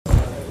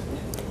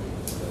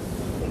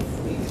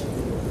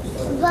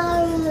Good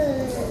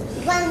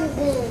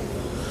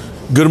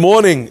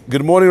morning,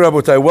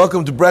 Rabotai.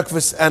 Welcome to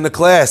Breakfast and the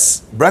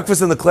Class.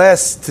 Breakfast and the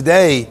Class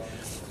today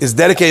is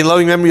dedicated in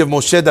loving memory of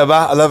Moshe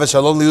Dava, Alav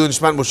Shalom, Lilu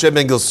Nishmat Moshe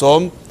Ben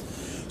Gilsom,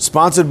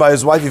 sponsored by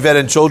his wife Yvette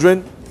and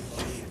children,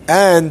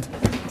 and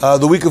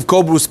the week of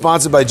Kobru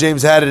sponsored by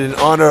James Haddad in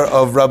honor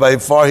of Rabbi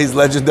Farhi's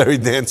legendary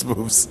dance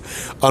moves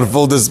on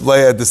full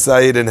display at the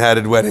Saeed and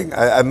Haddad wedding.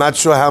 I'm not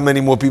sure how many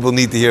more people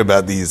need to hear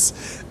about these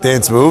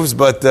dance moves,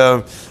 but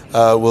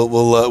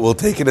we'll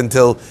take it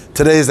until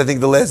today is, I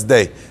think, the last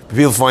day.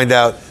 People find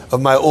out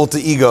of my alter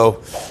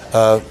ego,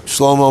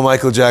 Shlomo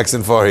Michael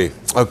Jackson Farhi.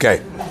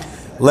 Okay,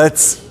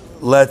 let's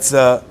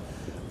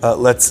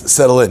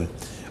settle in.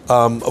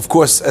 Of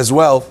course, as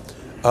well,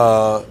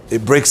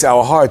 it breaks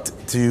our heart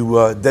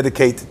to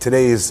dedicate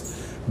today's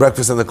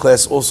Breakfast in the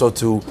Class also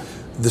to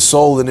the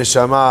soul and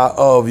neshama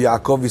of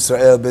Yaakov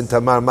Yisrael ben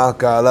Tamar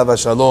Malka Alav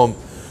Shalom,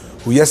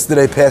 who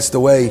yesterday passed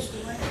away.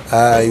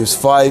 He was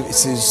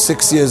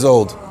 6 years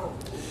old.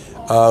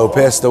 Who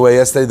passed away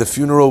yesterday. The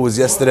funeral was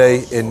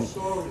yesterday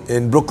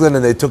in Brooklyn,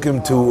 and they took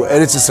him to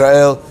Eretz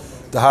Yisrael,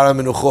 the Har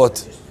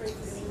HaMenuchot.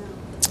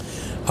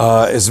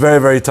 It's very,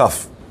 very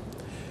tough.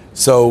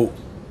 So,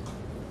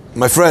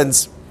 my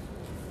friends,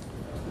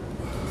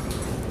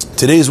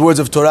 today's words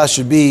of Torah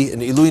should be an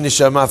Ilui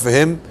Neshama for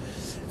him,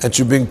 and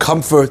should bring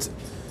comfort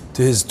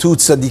to his two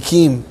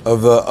tzaddikim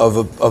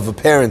of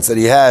parents that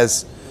he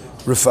has,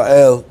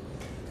 Rafael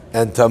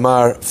and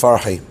Tamar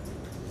Farhi.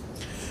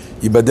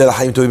 Yibadel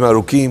Haim Tovim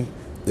Arukim.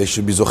 They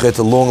should be zochet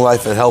to long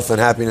life and health and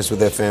happiness with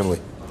their family.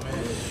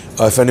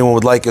 If anyone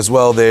would like as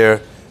well, there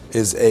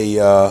is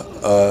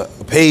a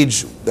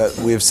page that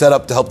we have set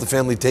up to help the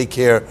family take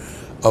care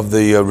of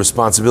the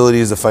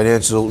responsibilities, the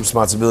financial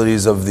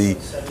responsibilities of the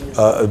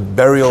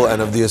burial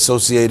and of the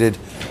associated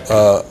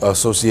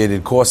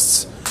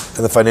costs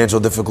and the financial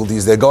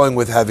difficulties they're going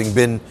with, having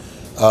been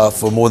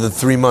for more than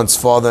 3 months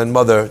father and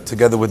mother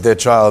together with their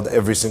child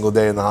every single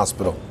day in the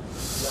hospital.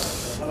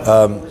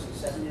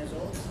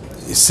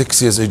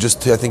 6 years, I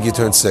think he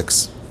turned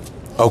 6.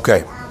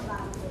 Okay.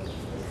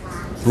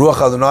 Ruach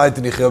Adonai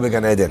tenicheu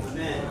began Eden.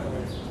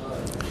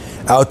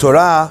 Our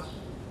Torah,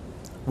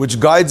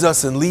 which guides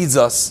us and leads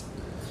us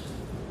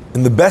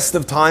in the best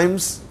of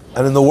times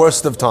and in the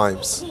worst of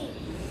times,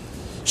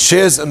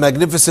 shares a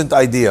magnificent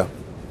idea.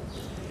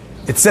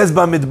 It says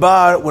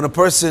Bamidbar,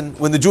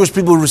 when the Jewish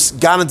people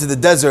got into the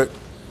desert,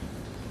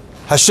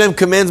 Hashem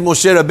commands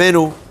Moshe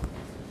Rabbeinu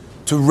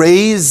to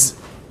raise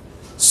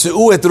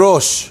Se'u et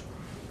Rosh,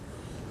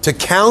 to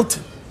count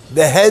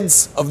the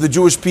heads of the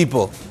Jewish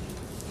people.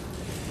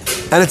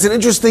 And it's an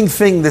interesting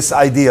thing, this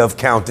idea of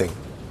counting.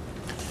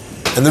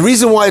 And the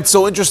reason why it's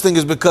so interesting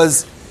is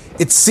because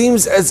it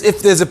seems as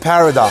if there's a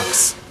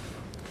paradox.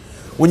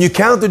 When you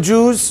count the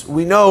Jews,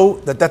 we know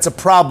that that's a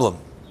problem.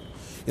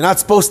 You're not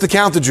supposed to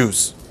count the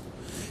Jews.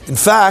 In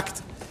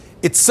fact,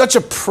 it's such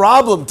a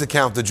problem to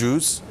count the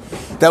Jews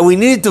that we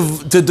need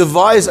to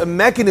devise a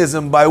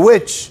mechanism by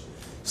which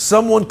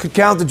someone could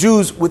count the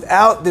Jews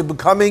without there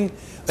becoming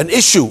an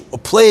issue, a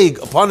plague,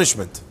 a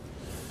punishment.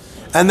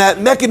 And that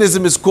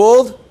mechanism is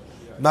called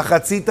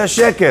Machatzita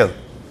Shekel,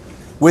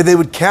 where they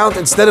would count,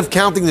 instead of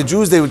counting the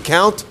Jews, they would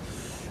count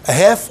a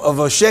half of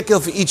a shekel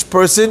for each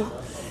person,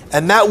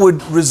 and that would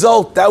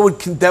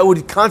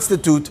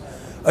constitute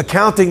a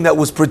counting that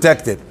was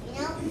protected.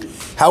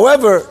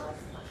 However,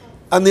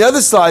 on the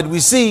other side, we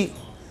see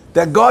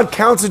that God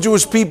counts the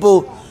Jewish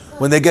people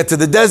when they get to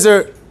the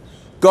desert.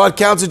 God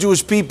counts the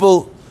Jewish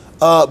people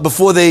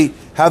before they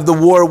have the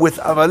war with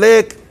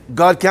Amalek.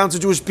 God counts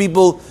the Jewish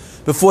people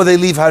before they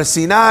leave Har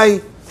Sinai.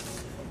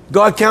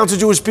 God counts the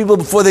Jewish people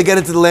before they get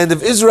into the land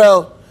of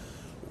Israel.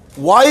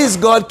 Why is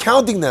God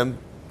counting them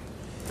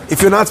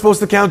if you're not supposed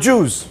to count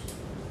Jews?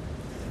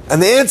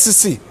 And the answer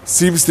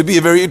seems to be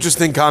a very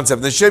interesting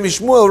concept. The Shem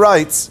Yishmuel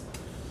writes,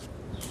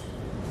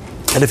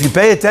 and if you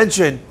pay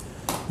attention,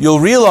 you'll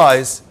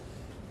realize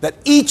that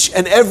each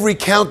and every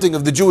counting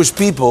of the Jewish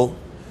people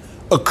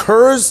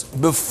occurs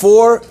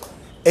before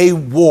a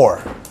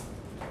war.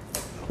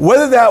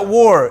 Whether that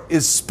war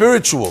is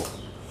spiritual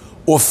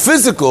or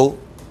physical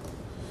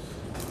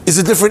is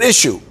a different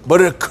issue,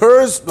 but it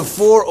occurs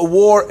before a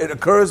war, it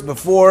occurs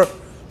before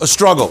a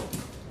struggle.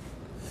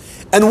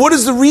 And what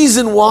is the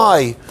reason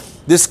why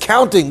this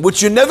counting,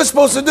 which you're never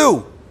supposed to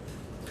do,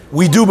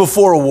 we do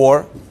before a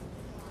war?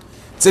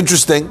 It's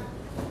interesting.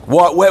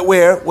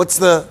 Where? What's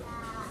the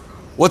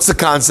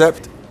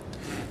concept?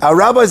 Our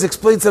rabbis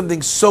explained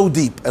something so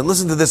deep, and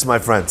listen to this, my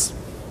friends.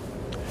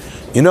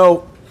 You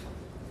know,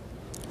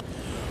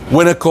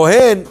 when a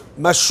Kohen,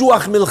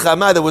 Mashuach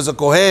Milchama, there was a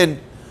Kohen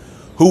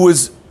who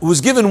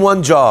was given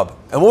one job.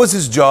 And what was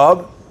his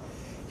job?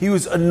 He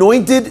was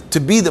anointed to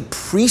be the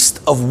priest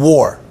of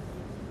war.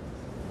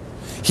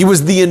 He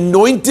was the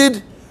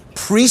anointed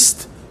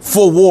priest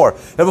for war.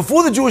 Now,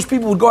 before the Jewish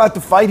people would go out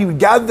to fight, he would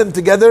gather them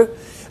together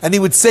and he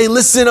would say,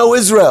 "Listen, O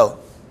Israel,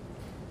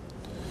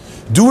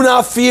 do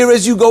not fear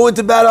as you go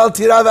into battle. Al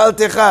tirav al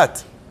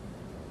techat.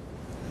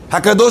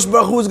 Hakadosh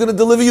Baruch Hu is going to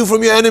deliver you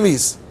from your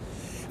enemies.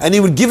 and he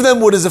would give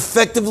them what is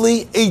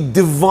effectively a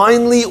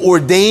divinely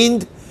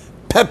ordained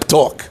pep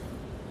talk.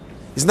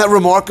 Isn't that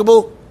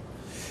remarkable?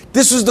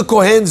 This was the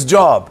Kohen's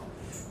job,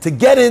 to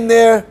get in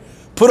there,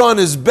 put on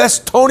his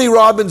best Tony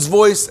Robbins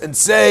voice and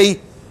say,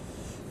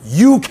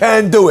 you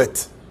can do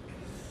it.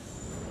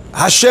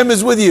 Hashem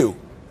is with you.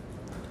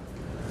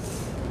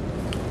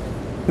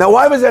 Now,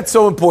 why was that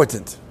so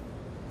important?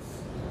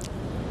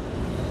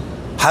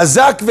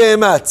 Hazak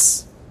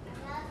ve'ematz.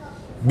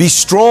 Be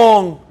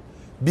strong,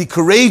 be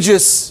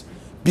courageous,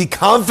 be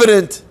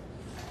confident.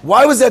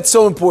 Why was that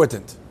so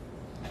important?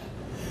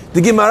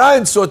 The Gemara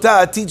in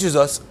Sotah teaches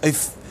us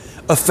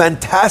a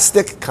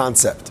fantastic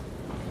concept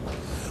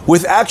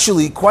with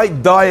actually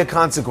quite dire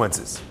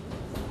consequences.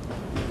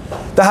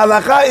 The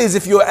halakha is,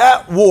 if you're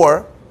at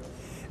war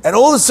and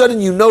all of a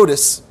sudden you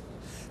notice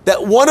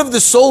that one of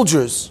the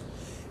soldiers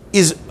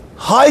is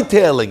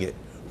hightailing it,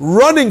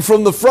 running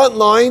from the front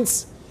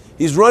lines,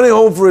 he's running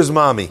home for his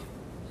mommy.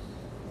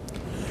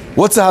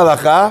 What's the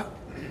halakha?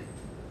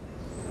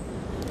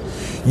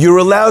 You're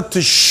allowed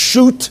to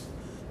shoot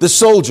the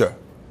soldier,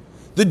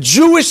 the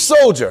Jewish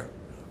soldier,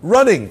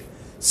 running,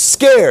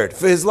 scared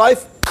for his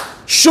life.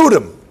 Shoot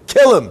him,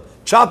 kill him,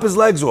 chop his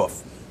legs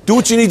off. Do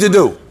what you need to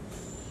do.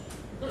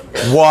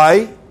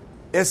 Why?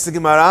 Ask the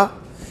Gemara.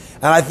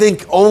 And I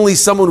think only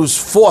someone who's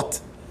fought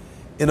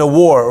in a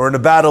war or in a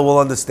battle will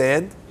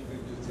understand.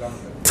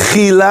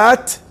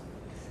 Tchilat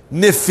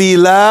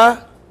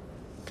nefila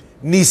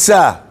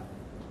nisa.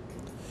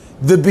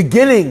 The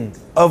beginning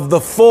of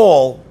the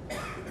fall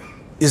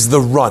is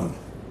the run.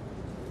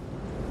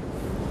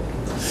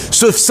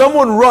 So if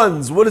someone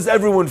runs, what does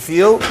everyone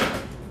feel?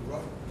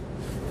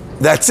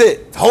 That's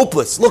it.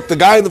 Hopeless. Look, the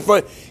guy in the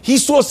front, he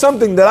saw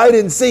something that I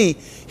didn't see.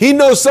 He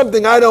knows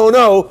something I don't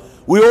know.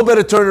 We all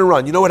better turn and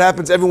run. You know what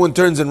happens? Everyone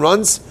turns and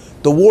runs.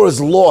 The war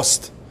is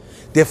lost.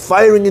 They're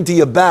firing into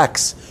your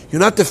backs. You're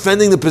not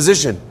defending the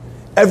position.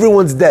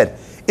 Everyone's dead.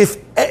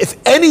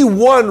 If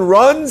anyone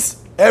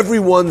runs,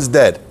 everyone's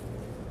dead.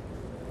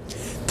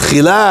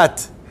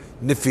 Tchilat,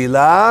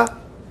 nefila,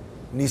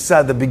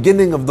 nisa. The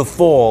beginning of the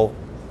fall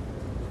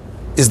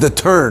is the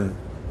turn,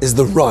 is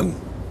the run.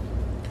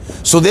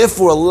 So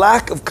therefore, a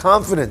lack of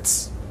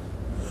confidence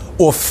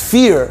or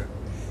fear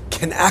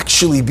can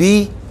actually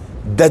be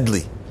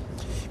deadly.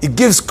 It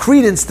gives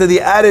credence to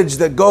the adage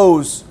that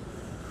goes,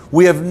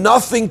 we have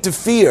nothing to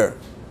fear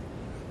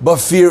but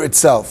fear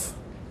itself.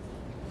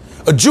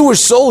 A Jewish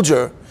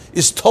soldier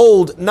is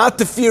told not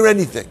to fear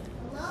anything.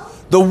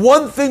 The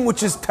one thing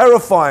which is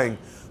terrifying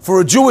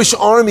for a Jewish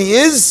army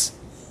is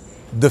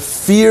the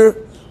fear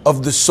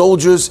of the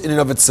soldiers in and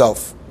of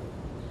itself.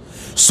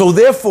 So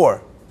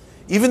therefore,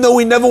 even though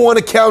we never want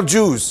to count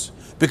Jews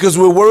because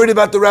we're worried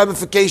about the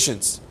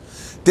ramifications,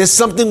 there's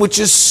something which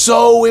is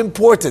so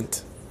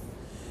important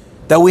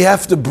that we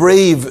have to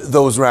brave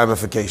those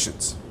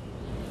ramifications.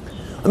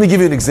 Let me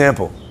give you an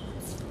example.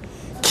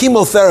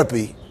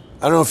 Chemotherapy,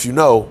 I don't know if you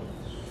know,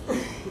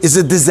 is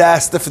a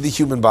disaster for the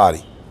human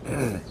body.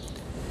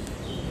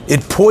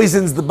 It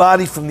poisons the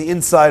body from the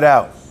inside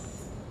out.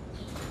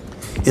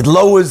 It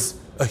lowers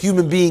a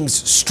human being's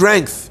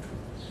strength.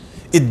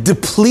 It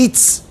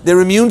depletes their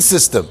immune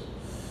system,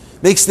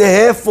 makes their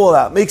hair fall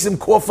out, makes them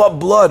cough up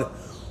blood.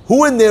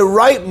 Who in their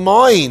right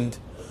mind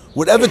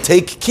would ever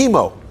take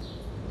chemo?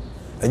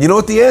 And you know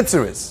what the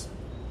answer is?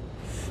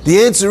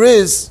 The answer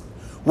is,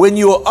 when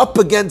you're up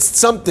against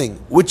something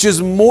which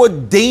is more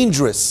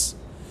dangerous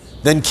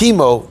than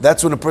chemo,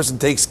 that's when a person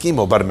takes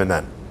chemo, bar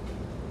minan.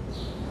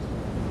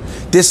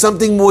 There's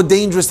something more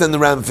dangerous than the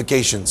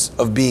ramifications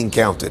of being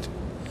counted.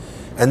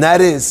 And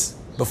that is,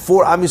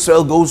 before Am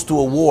Yisrael goes to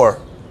a war,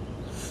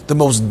 the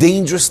most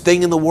dangerous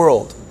thing in the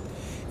world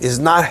is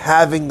not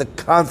having the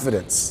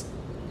confidence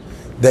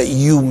that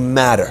you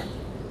matter.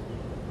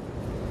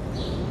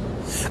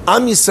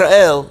 Am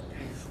Yisrael,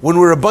 when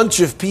we're a bunch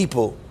of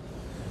people,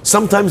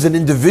 sometimes an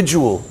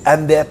individual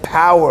and their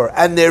power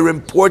and their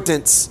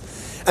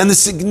importance and the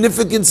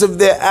significance of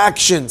their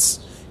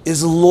actions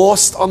is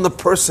lost on the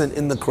person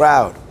in the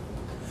crowd.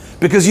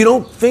 Because you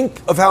don't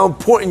think of how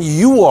important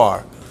you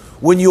are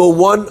when you're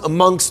one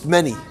amongst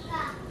many.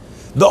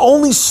 The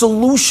only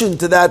solution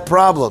to that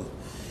problem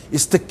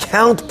is to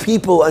count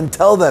people and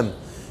tell them,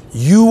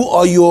 you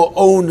are your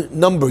own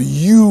number.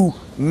 You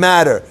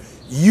matter.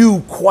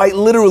 You, quite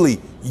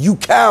literally, you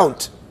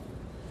count.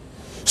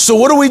 So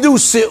what do?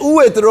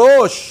 Se'u et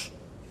rosh.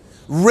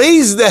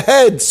 Raise the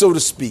head, so to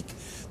speak.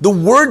 The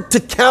word to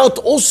count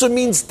also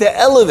means to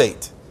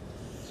elevate.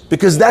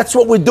 Because that's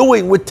what we're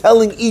doing. We're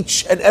telling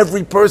each and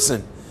every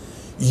person,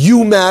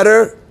 you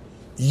matter.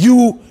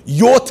 Your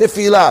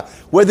tefillah,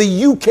 whether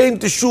you came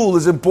to shul,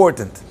 is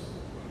important.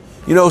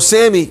 You know,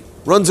 Sammy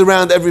runs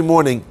around every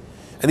morning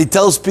and he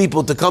tells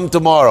people to come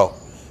tomorrow.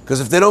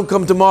 Because if they don't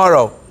come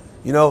tomorrow,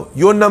 you know,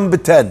 you're number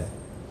 10.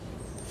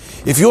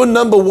 If you're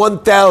number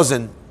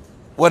 1,000,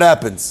 what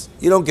happens?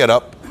 You don't get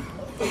up.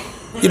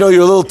 You know,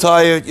 you're a little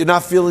tired. You're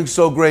not feeling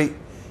so great.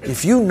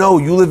 If you know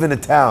you live in a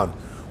town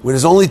where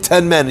there's only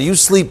 10 men and you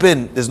sleep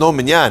in, there's no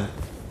minyan,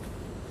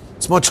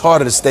 it's much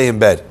harder to stay in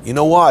bed. You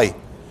know why?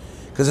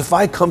 Because if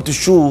I come to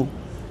shul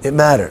It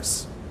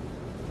matters.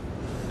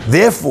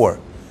 Therefore,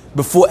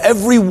 before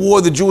every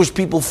war the Jewish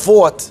people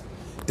fought,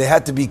 they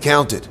had to be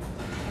counted.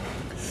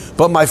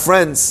 But my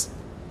friends,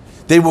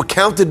 they were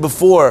counted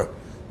before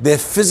their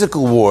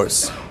physical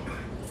wars,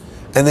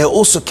 and they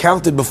also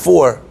counted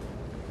before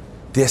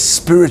their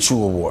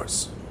spiritual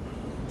wars.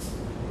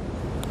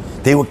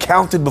 They were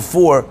counted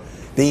before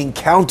they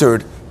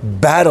encountered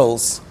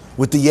battles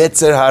with the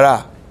Yetzer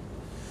Hara.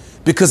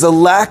 Because a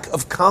lack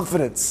of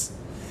confidence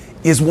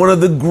is one of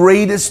the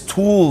greatest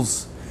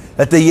tools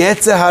that the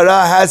Yetzer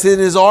Hara has in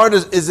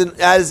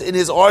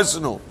his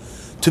arsenal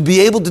to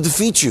be able to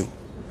defeat you.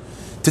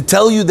 To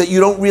tell you that you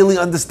don't really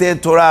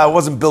understand Torah. I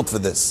wasn't built for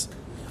this.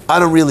 I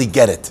don't really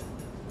get it.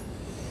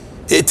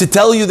 To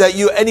tell you that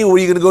anywhere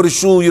you're going to go to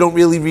shul, you don't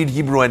really read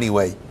Hebrew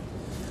anyway.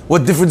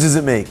 What difference does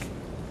it make?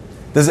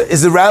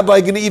 Is the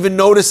rabbi going to even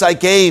notice I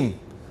came?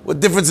 What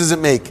difference does it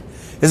make?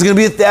 There's going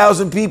to be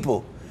 1,000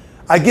 people.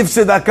 I give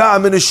tzedakah,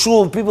 I'm in a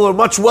shul, and people are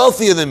much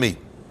wealthier than me.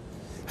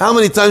 How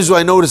many times do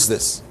I notice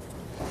this?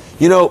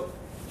 You know,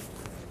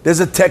 there's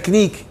a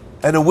technique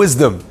and a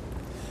wisdom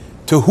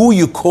to who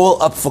you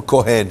call up for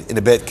Kohen in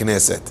a Beit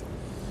Knesset.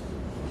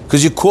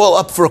 Because you call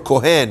up for a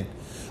Kohen,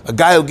 a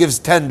guy who gives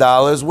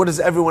 $10, what does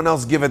everyone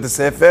else give at the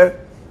Sefer?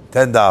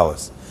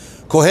 $10.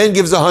 Kohen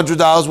gives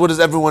 $100, what does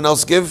everyone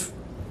else give?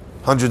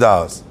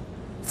 $100.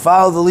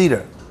 Follow the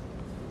leader.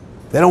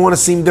 They don't want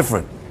to seem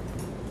different.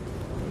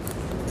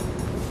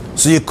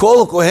 So you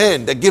call a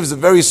Kohen that gives a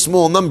very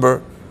small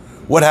number,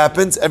 what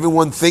happens?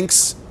 Everyone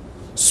thinks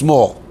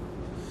small.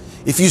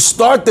 If you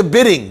start the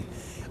bidding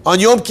on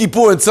Yom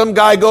Kippur and some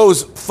guy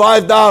goes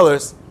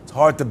 $5, it's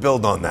hard to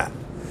build on that.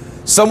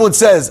 Someone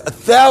says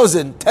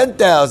 1,000,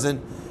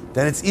 10,000,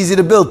 then it's easy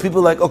to build. People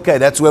are like, okay,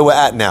 that's where we're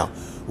at now.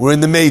 We're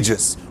in the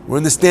majors. We're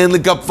in the Stanley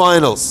Cup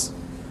Finals.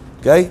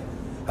 Okay?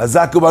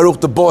 Hazaku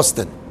Baruch to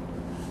Boston.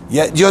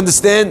 Yeah, do you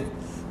understand?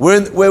 We're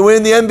in the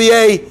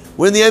NBA.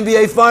 We're in the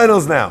NBA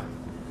Finals now.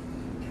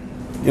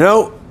 You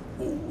know,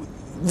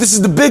 this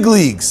is the big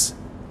leagues.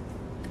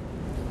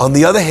 On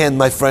the other hand,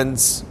 my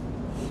friends,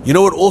 you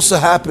know what also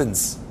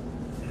happens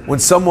when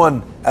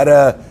someone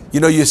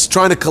you're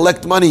trying to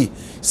collect money,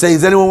 say,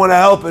 does anyone want to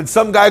help? And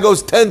some guy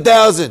goes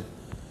 10,000.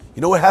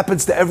 You know what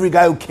happens to every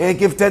guy who can't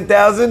give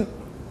 10,000?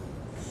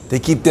 They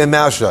keep their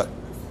mouth shut.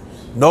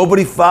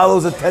 Nobody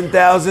follows a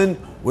 10,000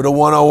 with a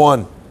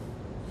 101.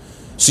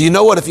 So you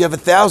know what? If you have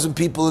 1,000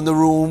 people in the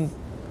room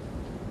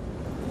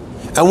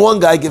and one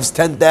guy gives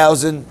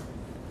 10,000,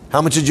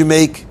 how much did you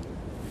make?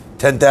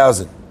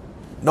 10,000.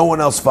 No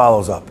one else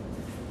follows up.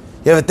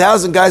 You have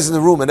 1,000 guys in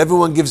the room and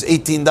everyone gives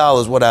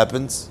 $18. What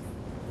happens?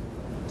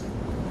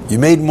 You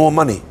made more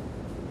money.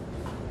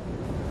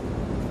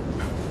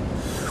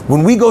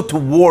 When we go to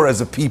war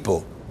as a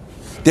people,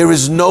 there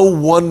is no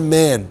one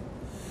man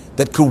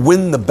that could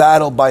win the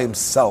battle by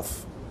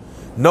himself.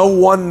 No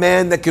one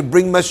man that could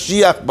bring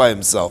Mashiach by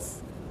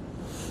himself.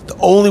 The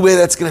only way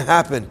that's going to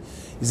happen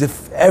is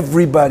if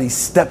everybody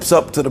steps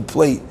up to the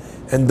plate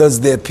and does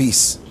their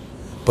piece.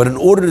 But in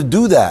order to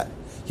do that,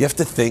 you have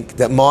to think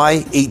that my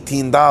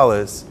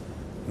 $18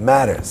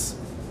 matters.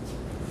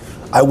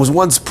 I was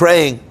once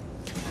praying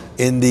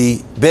in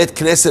the Beit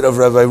Knesset of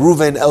Rabbi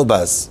Reuven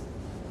Elbaz.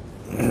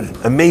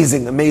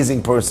 Amazing,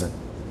 amazing person.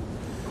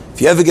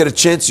 If you ever get a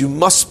chance, you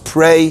must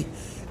pray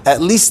at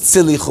least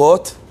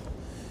Silichot,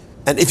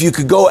 and if you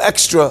could go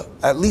extra,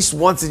 at least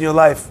once in your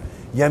life,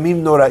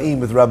 Yamim Noraim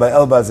with Rabbi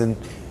Elbaz in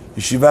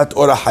Yeshivat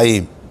Ora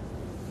Hayim.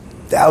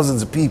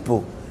 Thousands of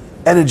people.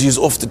 Energy is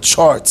off the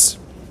charts.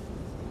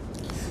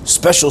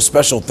 Special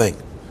thing.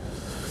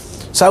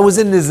 So I was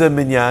in this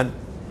minyan,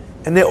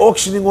 and they're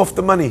auctioning off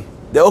the money.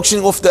 They're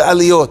auctioning off the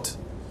aliyot.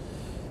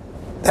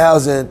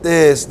 1,000,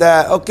 this,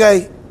 that,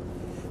 okay.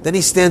 Then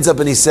he stands up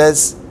and he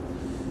says,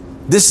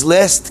 this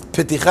last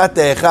Petichat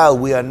Echal,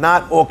 we are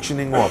not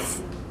auctioning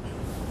off.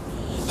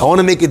 I want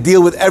to make a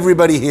deal with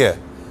everybody here.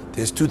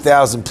 There's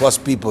 2,000 plus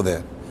people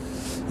there.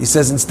 He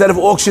says, instead of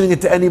auctioning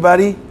it to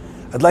anybody,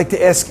 I'd like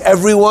to ask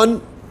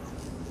everyone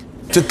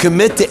to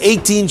commit to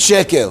 18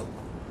 shekel.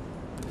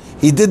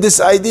 He did this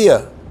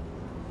idea.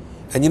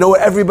 And you know what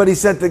everybody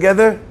said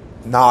together?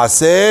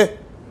 Naaseh.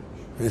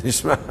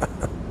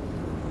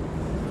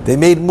 They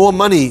made more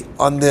money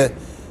on the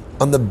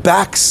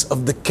backs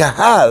of the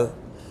kahal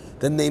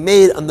than they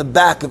made on the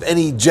back of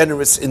any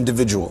generous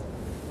individual.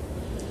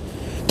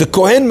 The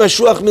Kohen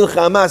Mashuach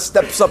Milchama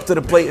steps up to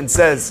the plate and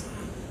says,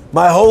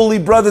 my holy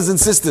brothers and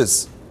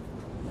sisters,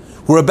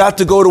 we're about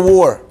to go to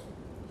war.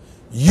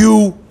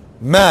 You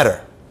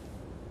matter.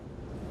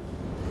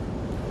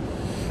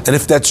 And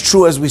if that's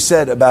true, as we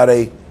said, about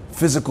a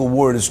physical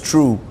war, it is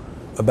true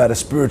about a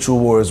spiritual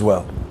war as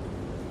well.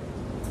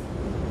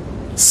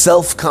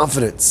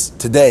 Self-confidence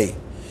today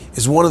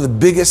is one of the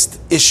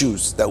biggest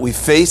issues that we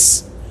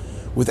face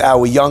with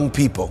our young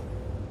people.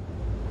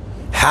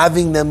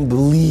 Having them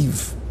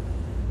believe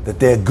that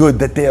they're good,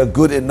 that they are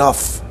good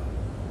enough.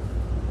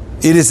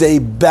 It is a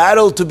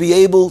battle to be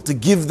able to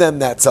give them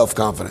that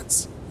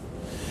self-confidence.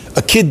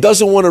 A kid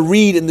doesn't want to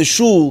read in the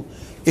shul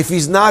if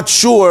he's not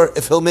sure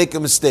if he'll make a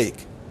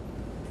mistake.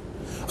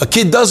 A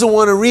kid doesn't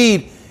want to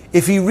read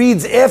if he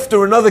reads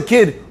after another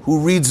kid who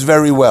reads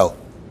very well.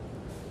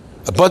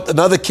 But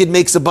another kid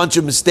makes a bunch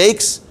of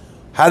mistakes.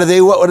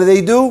 What do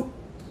they do?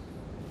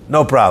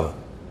 No problem.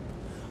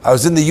 I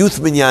was in the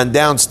youth minyan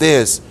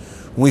downstairs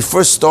when we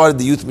first started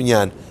the youth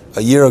minyan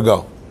a year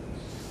ago.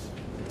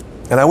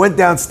 And I went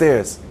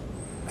downstairs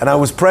and I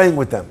was praying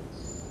with them.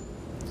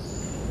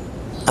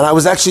 And I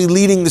was actually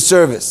leading the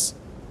service.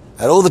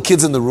 I had all the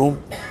kids in the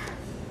room.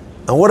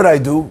 And what did I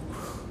do?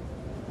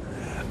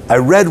 I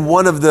read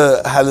one of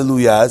the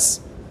hallelujahs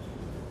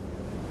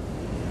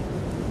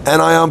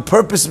and I on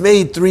purpose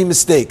made 3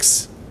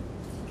 mistakes.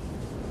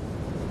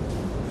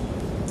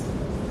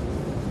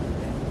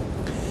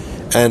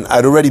 And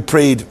I'd already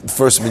prayed the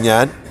first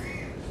minyan,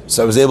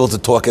 so I was able to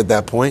talk at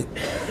that point.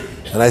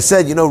 And I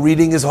said,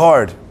 reading is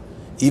hard.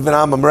 Even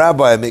I'm a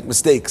rabbi, I make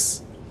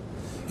mistakes.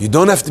 You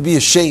don't have to be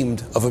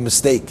ashamed of a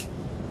mistake.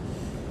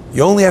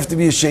 You only have to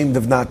be ashamed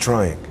of not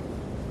trying.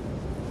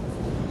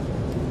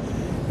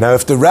 Now,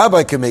 if the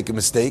rabbi can make a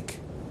mistake,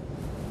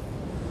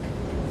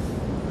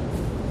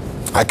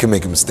 I can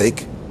make a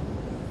mistake.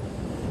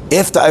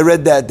 After I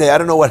read that day, I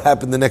don't know what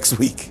happened the next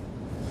week,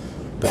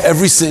 but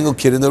every single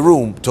kid in the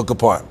room took a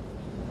part.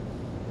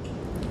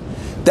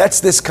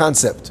 That's this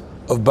concept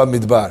of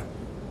Bamidbar.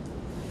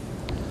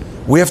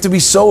 We have to be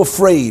so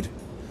afraid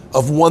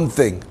of one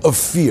thing, of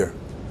fear,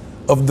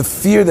 of the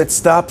fear that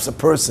stops a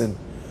person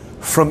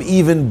from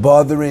even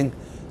bothering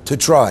to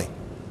try.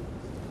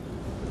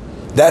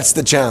 That's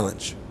the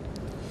challenge.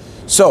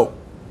 So,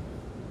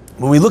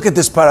 when we look at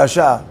this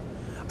parasha,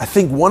 I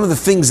think one of the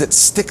things that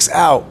sticks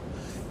out,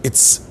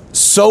 it's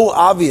so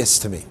obvious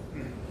to me,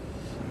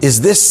 is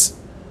this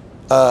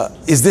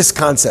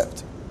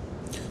concept.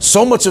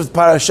 So much of the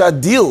parasha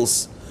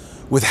deals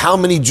with how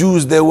many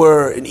Jews there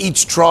were in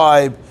each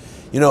tribe,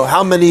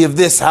 how many of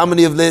this, how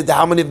many of that,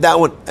 how many of that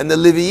one. And the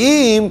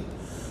Leviim,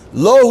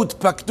 lo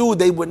paktu,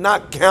 they were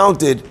not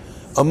counted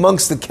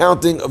amongst the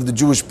counting of the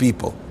Jewish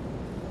people.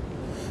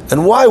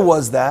 And why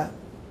was that?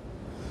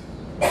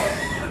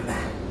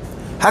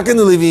 How can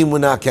the Leviim were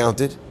not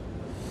counted?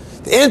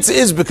 The answer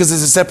is because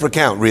it's a separate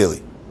count,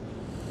 really.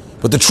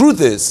 But the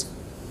truth is,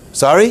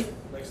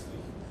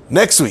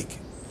 next week.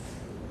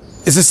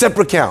 It's a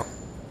separate count.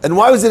 And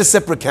why was it a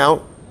separate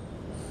count?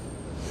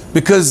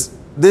 Because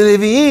the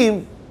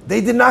Leviim,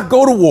 they did not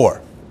go to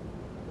war.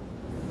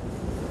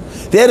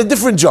 They had a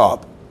different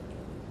job.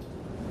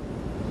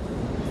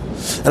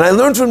 And I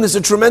learned from this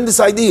a tremendous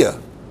idea.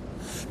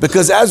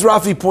 Because as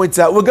Rafi points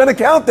out, we're going to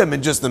count them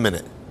in just a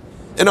minute,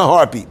 in a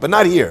heartbeat, but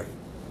not here.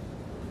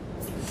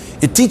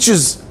 It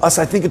teaches us,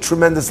 I think, a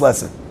tremendous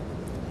lesson.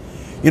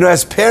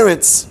 As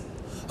parents,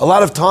 a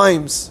lot of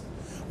times,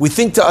 we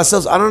think to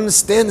ourselves, I don't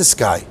understand this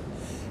guy.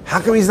 How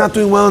come he's not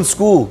doing well in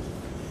school?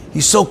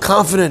 He's so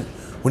confident.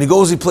 When he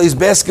goes, he plays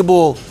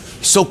basketball.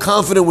 He's so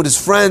confident with his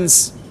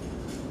friends.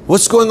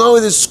 What's going on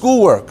with his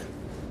schoolwork?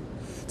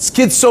 This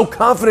kid's so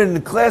confident in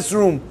the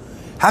classroom.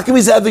 How come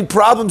he's having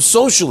problems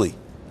socially?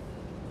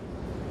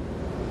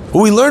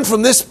 What we learn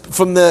from this,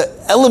 from the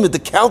element, the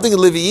counting of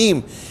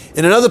Leviim,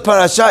 in another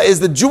parasha,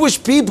 is the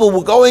Jewish people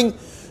were going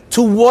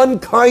to one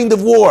kind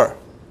of war.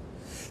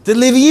 The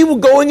Leviim were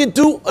going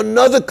into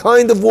another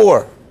kind of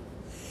war.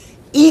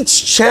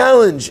 Each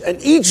challenge and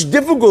each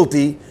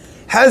difficulty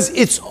has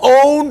its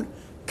own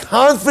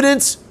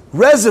confidence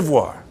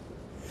reservoir,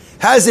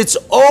 has its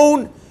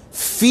own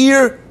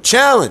fear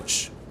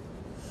challenge.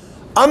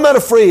 I'm not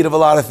afraid of a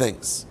lot of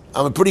things.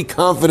 I'm a pretty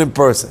confident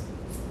person.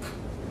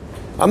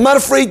 I'm not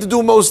afraid to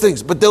do most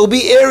things, but there will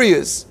be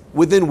areas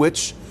within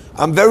which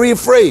I'm very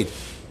afraid.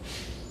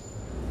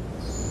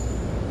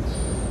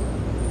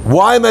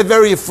 Why am I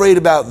very afraid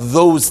about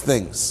those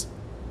things?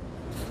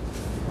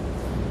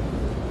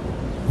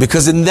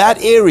 Because in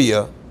that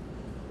area,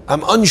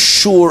 I'm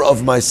unsure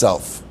of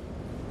myself.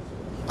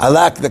 I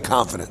lack the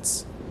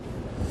confidence.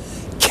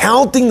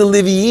 Counting the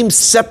Leviim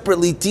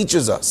separately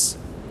teaches us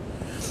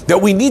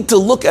that we need to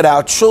look at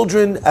our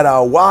children, at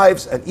our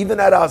wives, and even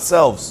at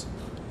ourselves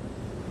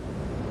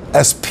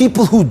as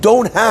people who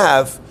don't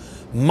have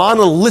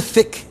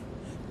monolithic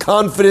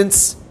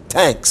confidence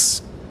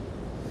tanks.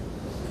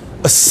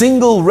 A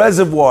single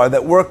reservoir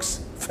that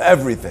works for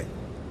everything.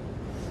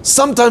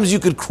 Sometimes you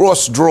could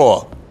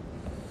cross-draw,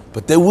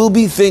 but there will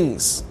be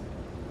things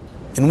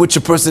in which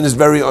a person is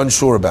very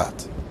unsure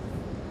about.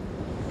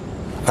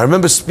 I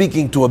remember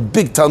speaking to a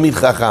big Talmid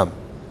Chacham.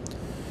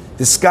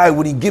 This guy,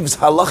 when he gives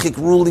halachic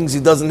rulings,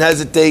 he doesn't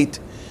hesitate.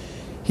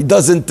 He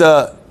doesn't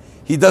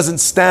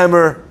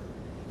stammer.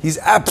 He's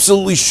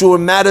absolutely sure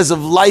matters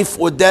of life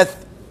or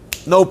death,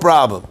 no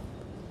problem.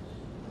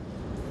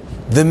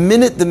 The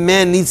minute the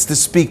man needs to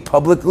speak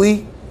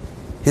publicly,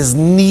 his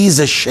knees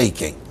are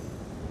shaking.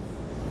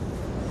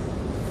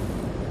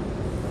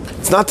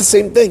 It's not the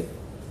same thing.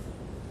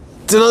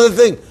 It's another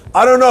thing.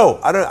 I don't know.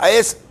 I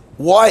ask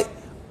why.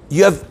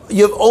 You have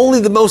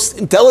only the most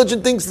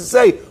intelligent things to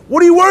say.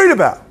 What are you worried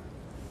about?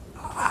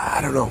 I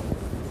don't know.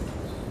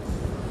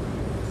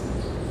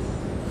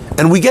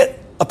 And we get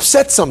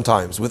upset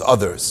sometimes with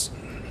others.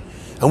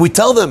 And we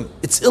tell them,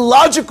 it's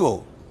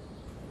illogical.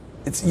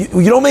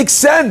 You don't make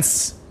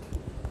sense.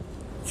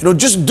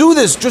 Just do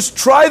this, just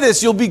try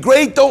this, you'll be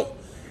great. It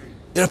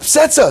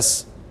upsets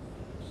us.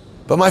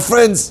 But my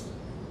friends,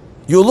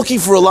 you're looking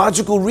for a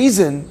logical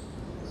reason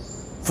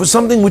for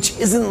something which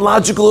isn't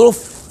logical at all.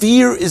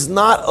 Fear is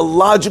not a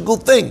logical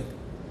thing.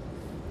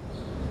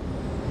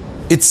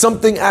 It's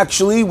something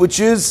actually which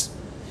is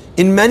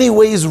in many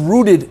ways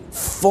rooted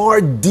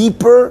far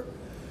deeper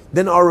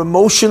than our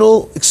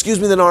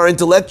than our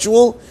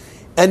intellectual,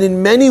 and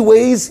in many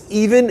ways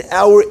even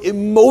our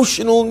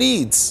emotional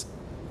needs.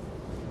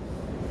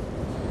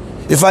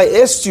 If I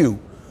asked you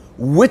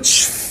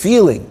which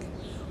feeling,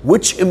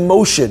 which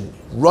emotion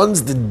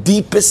runs the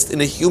deepest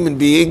in a human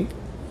being,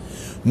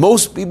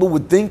 most people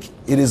would think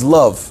it is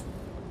love.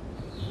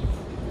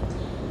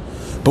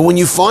 But when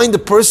you find a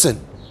person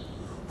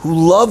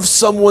who loves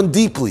someone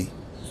deeply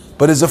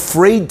but is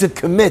afraid to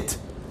commit,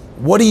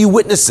 what are you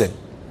witnessing?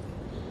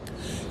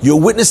 You're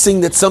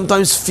witnessing that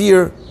sometimes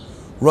fear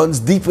runs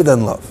deeper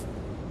than love.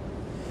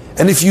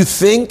 And if you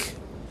think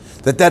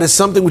that that is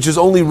something which is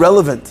only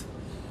relevant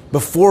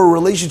before a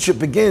relationship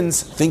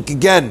begins, think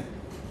again.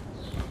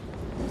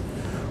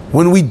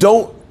 When we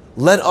don't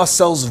let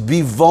ourselves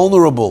be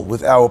vulnerable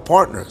with our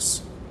partners,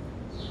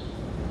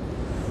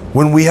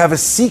 when we have a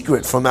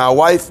secret from our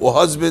wife or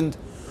husband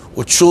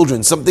or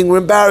children, something we're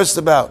embarrassed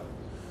about,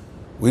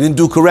 we didn't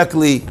do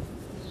correctly,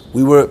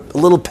 we were a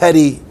little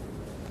petty,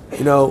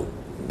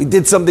 we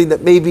did something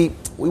that maybe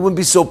we wouldn't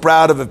be so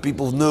proud of if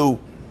people knew.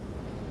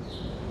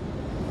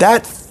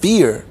 That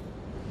fear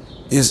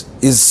is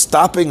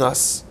stopping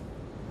us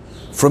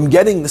from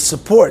getting the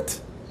support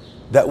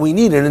that we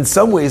need, and in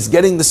some ways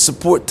getting the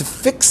support to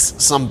fix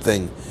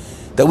something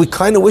that we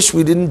kind of wish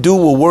we didn't do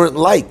or weren't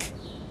like.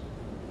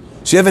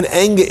 So you have an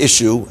anger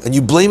issue and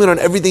you blame it on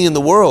everything in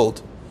the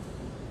world.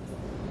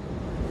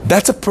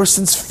 That's a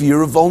person's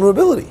fear of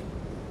vulnerability.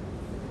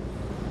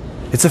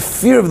 It's a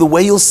fear of the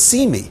way you'll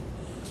see me.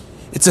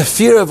 It's a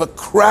fear of a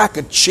crack,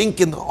 a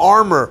chink in the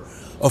armor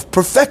of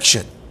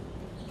perfection.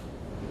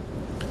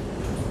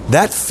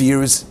 That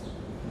fear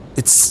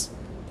it's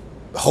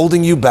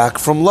holding you back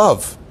from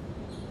love.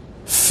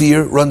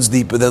 Fear runs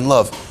deeper than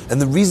love.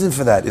 And the reason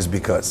for that is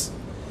because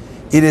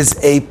it is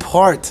a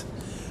part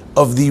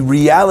of the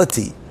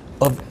reality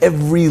of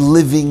every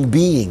living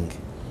being.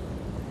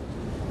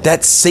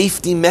 That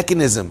safety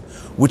mechanism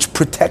which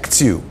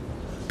protects you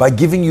by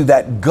giving you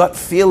that gut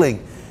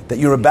feeling that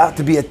you're about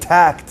to be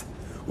attacked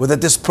or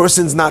that this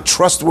person's not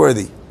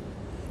trustworthy.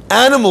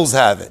 Animals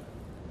have it.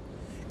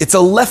 It's a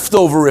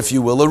leftover, if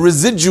you will, a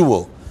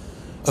residual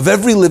of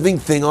every living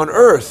thing on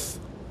earth.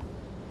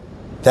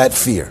 That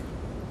fear.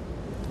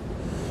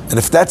 And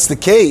if that's the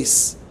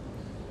case,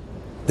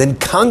 then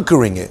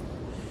conquering it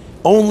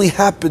only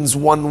happens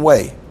one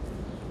way.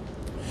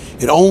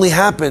 It only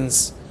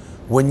happens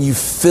when you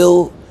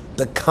fill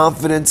the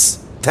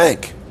confidence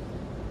tank.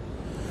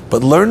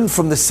 But learn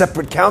from the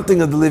separate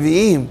counting of the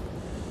Levi'im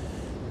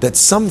that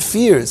some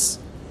fears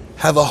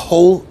have a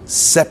whole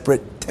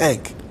separate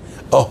tank,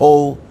 a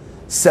whole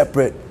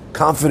separate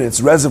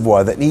confidence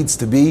reservoir that needs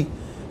to be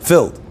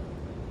filled.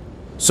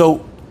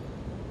 So,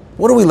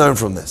 what do we learn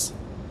from this?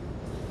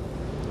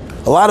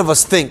 A lot of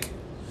us think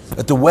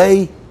that the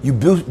way you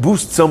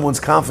boost someone's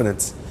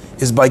confidence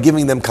is by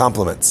giving them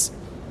compliments.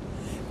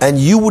 And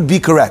you would be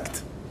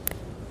correct.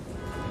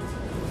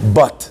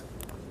 But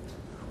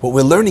what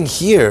we're learning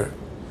here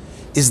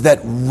is that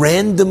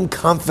random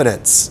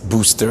confidence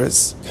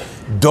boosters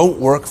don't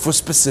work for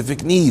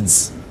specific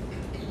needs.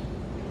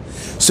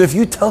 So if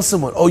you tell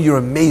someone, oh, you're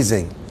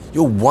amazing,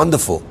 you're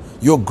wonderful,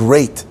 you're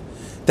great,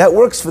 that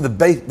works for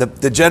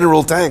the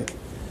general tank,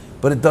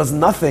 but it does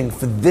nothing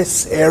for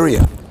this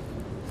area.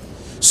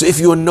 So if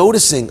you're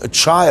noticing a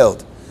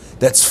child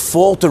that's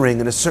faltering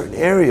in a certain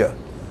area,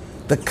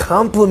 the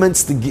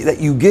compliments that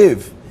you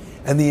give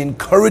and the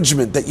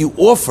encouragement that you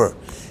offer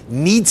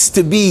needs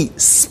to be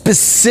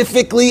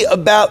specifically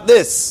about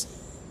this.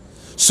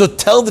 So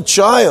tell the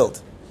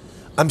child,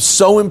 I'm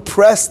so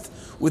impressed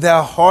with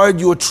how hard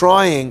you're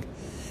trying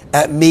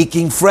at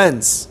making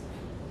friends.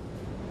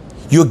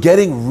 You're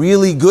getting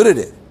really good at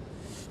it.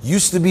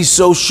 Used to be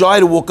so shy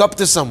to walk up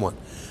to someone.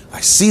 I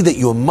see that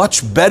you're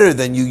much better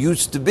than you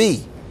used to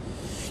be.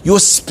 You're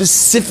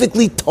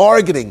specifically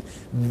targeting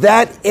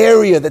that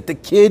area that the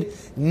kid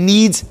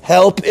needs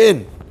help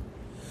in.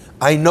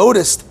 I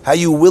noticed how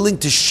you're willing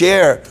to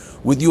share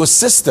with your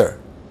sister.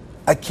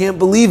 I can't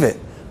believe it.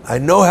 I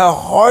know how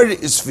hard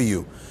it is for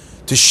you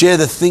to share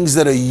the things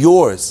that are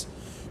yours.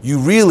 You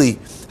really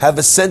have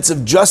a sense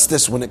of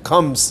justice when it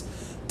comes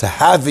to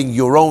having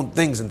your own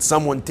things and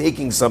someone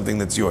taking something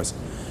that's yours.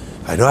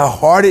 I know how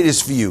hard it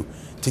is for you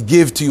to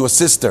give to your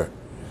sister.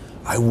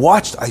 I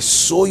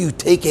saw you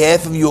take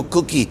half of your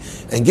cookie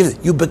and give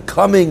it. You're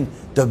becoming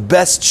the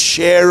best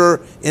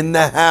sharer in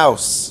the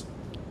house.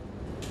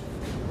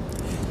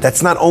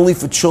 That's not only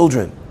for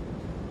children.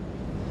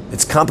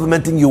 It's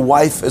complimenting your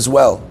wife as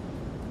well.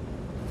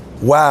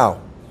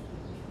 Wow,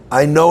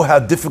 I know how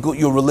difficult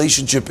your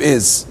relationship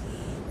is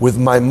with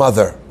my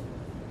mother.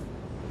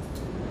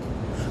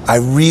 I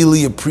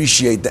really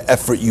appreciate the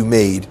effort you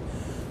made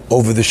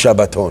over the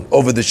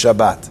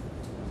Shabbat.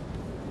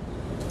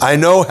 I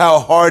know how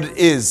hard it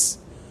is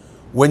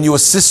when your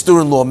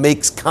sister-in-law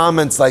makes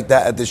comments like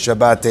that at the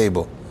Shabbat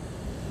table.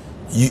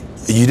 You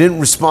didn't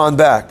respond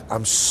back.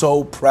 I'm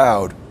so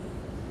proud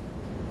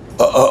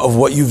of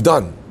what you've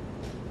done.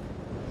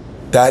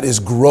 That is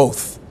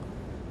growth.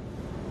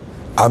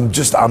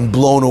 I'm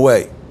blown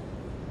away.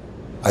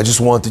 I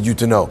just wanted you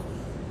to know.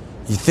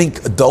 You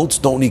think adults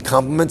don't need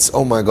compliments?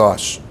 Oh my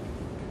gosh.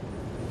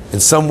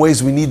 In some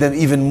ways we need them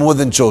even more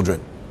than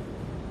children.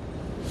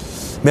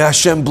 May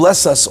Hashem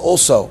bless us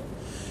also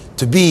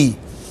to be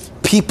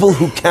people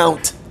who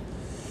count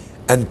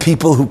and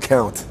people who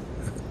count.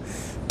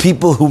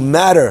 People who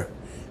matter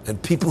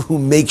and people who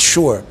make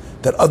sure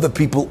that other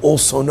people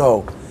also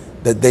know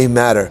that they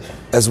matter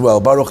as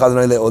well. Baruch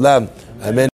Adonai Le'olam. Amen.